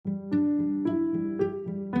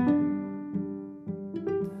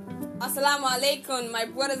Assalamu alaikum, my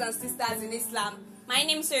brothers and sisters in Islam. My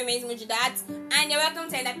name is Surmaiz Mujidat, and you're welcome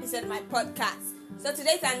to an episode of my podcast. So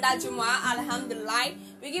today's Andal Jumu'ah, Alhamdulillah,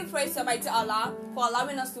 we give praise to Almighty Allah for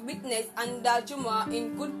allowing us to witness Andal Jumu'ah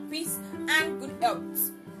in good peace and good health.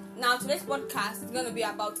 Now today's podcast is going to be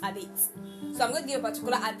about hadith. So I'm going to give a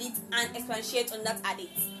particular hadith and expatiate on that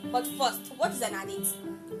hadith. But first, what is an hadith?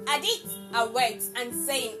 Hadith are words and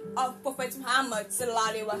saying of Prophet Muhammad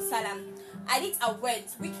sallallahu alaihi wasallam. Hadith are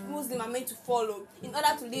words which Muslims are meant to follow in order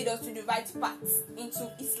to lead us to the right path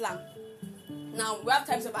into Islam. Now, we have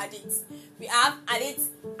types of hadith. We have hadith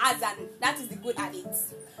Azan, that is the good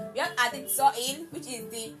hadith. We have hadith Sahih, which is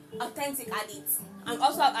the authentic hadith. And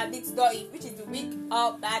also have hadith Da'if, which is the weak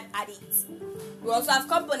or bad hadith. We also have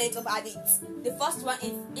components of hadith. The first one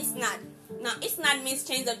is Isnad. Now, Isnad means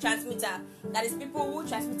chains of transmitter. That is people who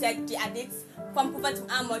transmitted the hadith from Prophet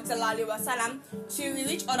Muhammad sallallahu alaihi wasallam to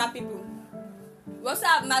reach other people. We also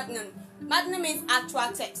have Matnan. Matnan means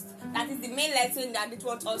actual text. That is the main lesson that it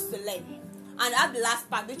wants us to learn. And I have the last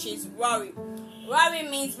part, which is Rawi. Rawi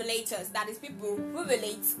means relators. That is people who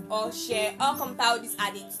relate or share or compile these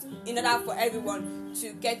hadiths in order for everyone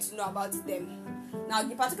to get to know about them. Now,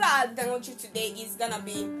 the particular hadith I want you today is going to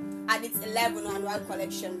be Hadith 11 Annual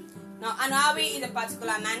Collection. Now, Anwawi is a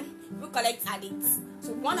particular man who collects hadiths.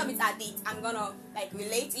 So one of his hadiths, I'm gonna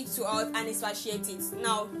relate it to us and expatiate it.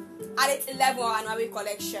 Now, Hadith 11 Anwawi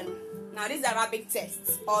Collection. Now, this is Arabic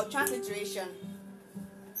text or transliteration.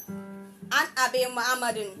 An Abi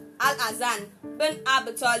Muhammadin al-Azan bin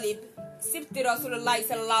Abi Talib Sibti Rasulullah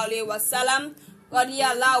sallallahu alaihi wasallam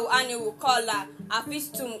radiyallahu anhu qala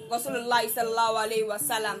afistum Rasulullah sallallahu alaihi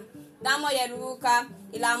wasallam dama yaruka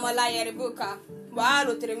ila ma la yaruka wa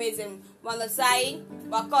alu tirmizin wa nasai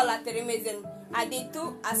wa qala tirmizin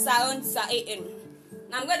aditu asaun sa'in.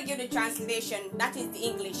 Now I'm going to give the translation, that is the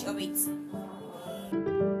English of it.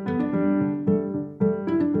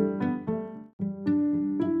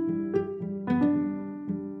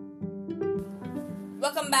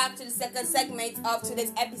 Welcome back to the second segment of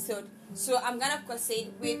today's episode. So I'm going to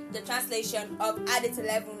proceed with the translation of Hadith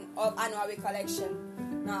 11 of Anwawi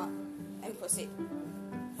Collection. Now, let me proceed.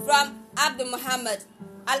 From Abdul Muhammad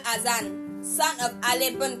al-Azan, son of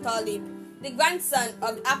Ali bin Talib, the grandson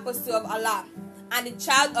of the Apostle of Allah, and the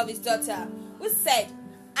child of his daughter, who said,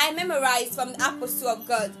 I memorized from the Apostle of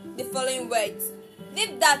God the following words: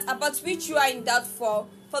 leave that about which you are in doubt for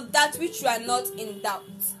that which you are not in doubt.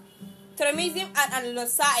 Tirmidhi and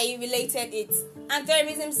Al-Nasa'i related it, and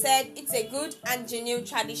Tirmidhi said it's a good and genuine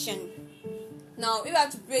tradition. Now, we have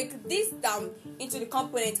to break this down into the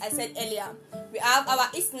components I said earlier. We have our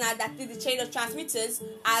Isnad, that is the chain of transmitters,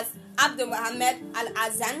 as Abdul Muhammad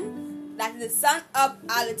al-Azan, that is the son of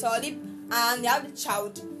Ali Talib, and we have the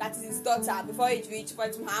child, that is his daughter, before it reached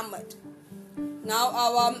Prophet Muhammad. Now,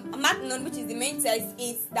 our Matnun, which is the main text,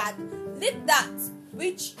 is that leave that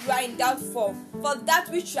which you are in doubt for that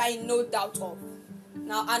which you are in no doubt of.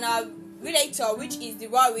 Now, and our relator, which is the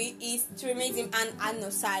Rawi, is Tirmidhi and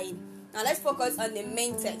An-Nasai. Now, let's focus on the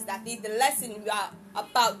main text, that is the lesson we are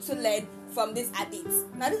about to learn from this hadith.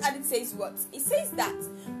 Now, this hadith says what? It says that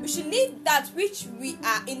we should leave that which we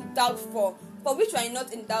are in doubt for which we are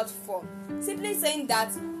not in doubt for. Simply saying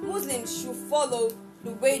that Muslims should follow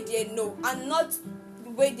the way they know and not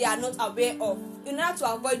the way they are not aware of, in order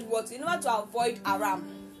to avoid what? In order to avoid haram.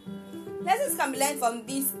 Lessons can be learned from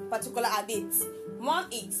this particular hadith. One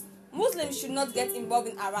is, Muslims should not get involved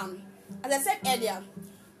in haram. As I said earlier,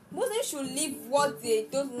 Muslims should leave what they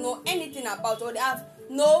don't know anything about or they have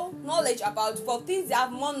no knowledge about for things they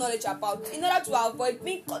have more knowledge about, in order to avoid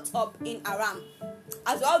being caught up in haram.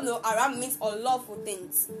 As we all know, haram means unlawful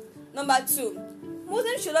things. Number 2,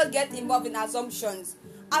 Muslims should not get involved in assumptions.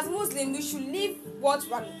 As Muslims, we should leave what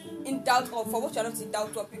we are in doubt of for what we are not in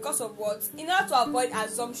doubt of. Because of what? In order to avoid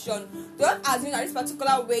assumption. Don't assume that this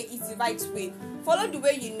particular way is the right way. Follow the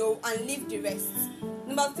way you know and leave the rest.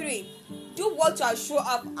 Number 3, do what you are sure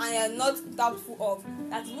of and are not doubtful of.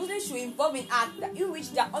 That Muslims should involve in acts in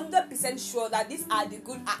which they are 100% sure that these are the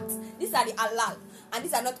good acts, these are the halal, and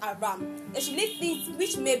these are not haram. They should leave things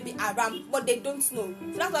which may be haram, but they don't know.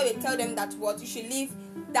 So that's why we tell them that what? You should leave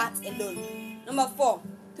that alone. Number 4,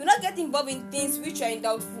 do not get involved in things which you are in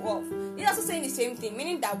doubtful of. They're also saying the same thing,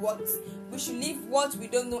 meaning that what? We should leave what we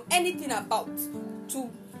don't know anything about to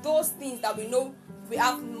those things that we know we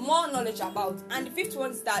have more knowledge about. And the 5th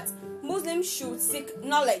one is that Muslims should seek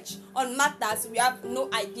knowledge on matters we have no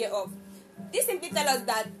idea of. This simply tells us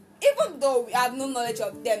that even though we have no knowledge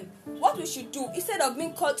of them, what we should do instead of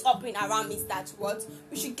being caught up in haram is that what?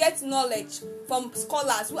 We should get knowledge from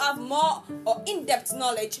scholars who have more or in-depth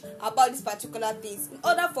knowledge about these particular things in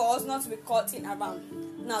order for us not to be caught in haram.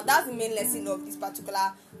 Now, that's the main lesson of this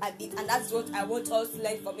particular habit, and that's what I want us to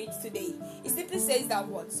learn from it today. It simply says that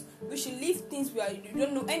what we should leave things we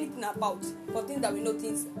don't know anything about for things that we know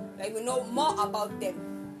things like we know more about them.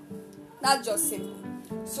 That's just simple.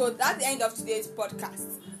 So that's the end of today's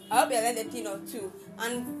podcast. I hope you learned a thing or two.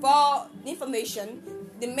 And for the information,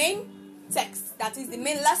 the main text, that is the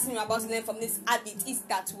main lesson we're about to learn from this habit, is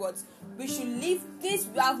that what we should leave things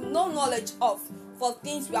we have no knowledge of for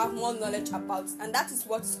things we have more knowledge about, and that is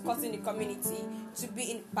what's causing the community to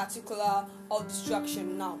be in particular of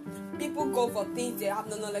destruction now. People go for things they have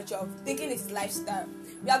no knowledge of, thinking it's lifestyle.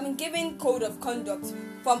 We have been given code of conduct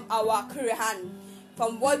from our Quran,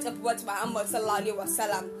 from words of Prophet Muhammad sallallahu alaihi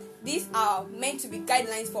wasallam. These are meant to be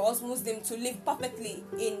guidelines for us Muslims to live perfectly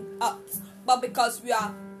in us, but because we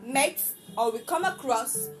are mates or we come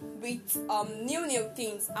across with new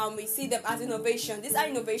things and we see them as innovation. These are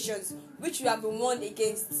innovations which we have been warned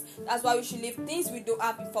against. That's why we should leave things we don't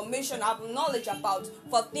have information, have knowledge about,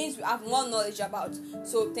 for things we have more knowledge about.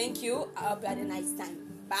 So thank you. I hope you had a nice time.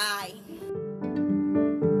 Bye.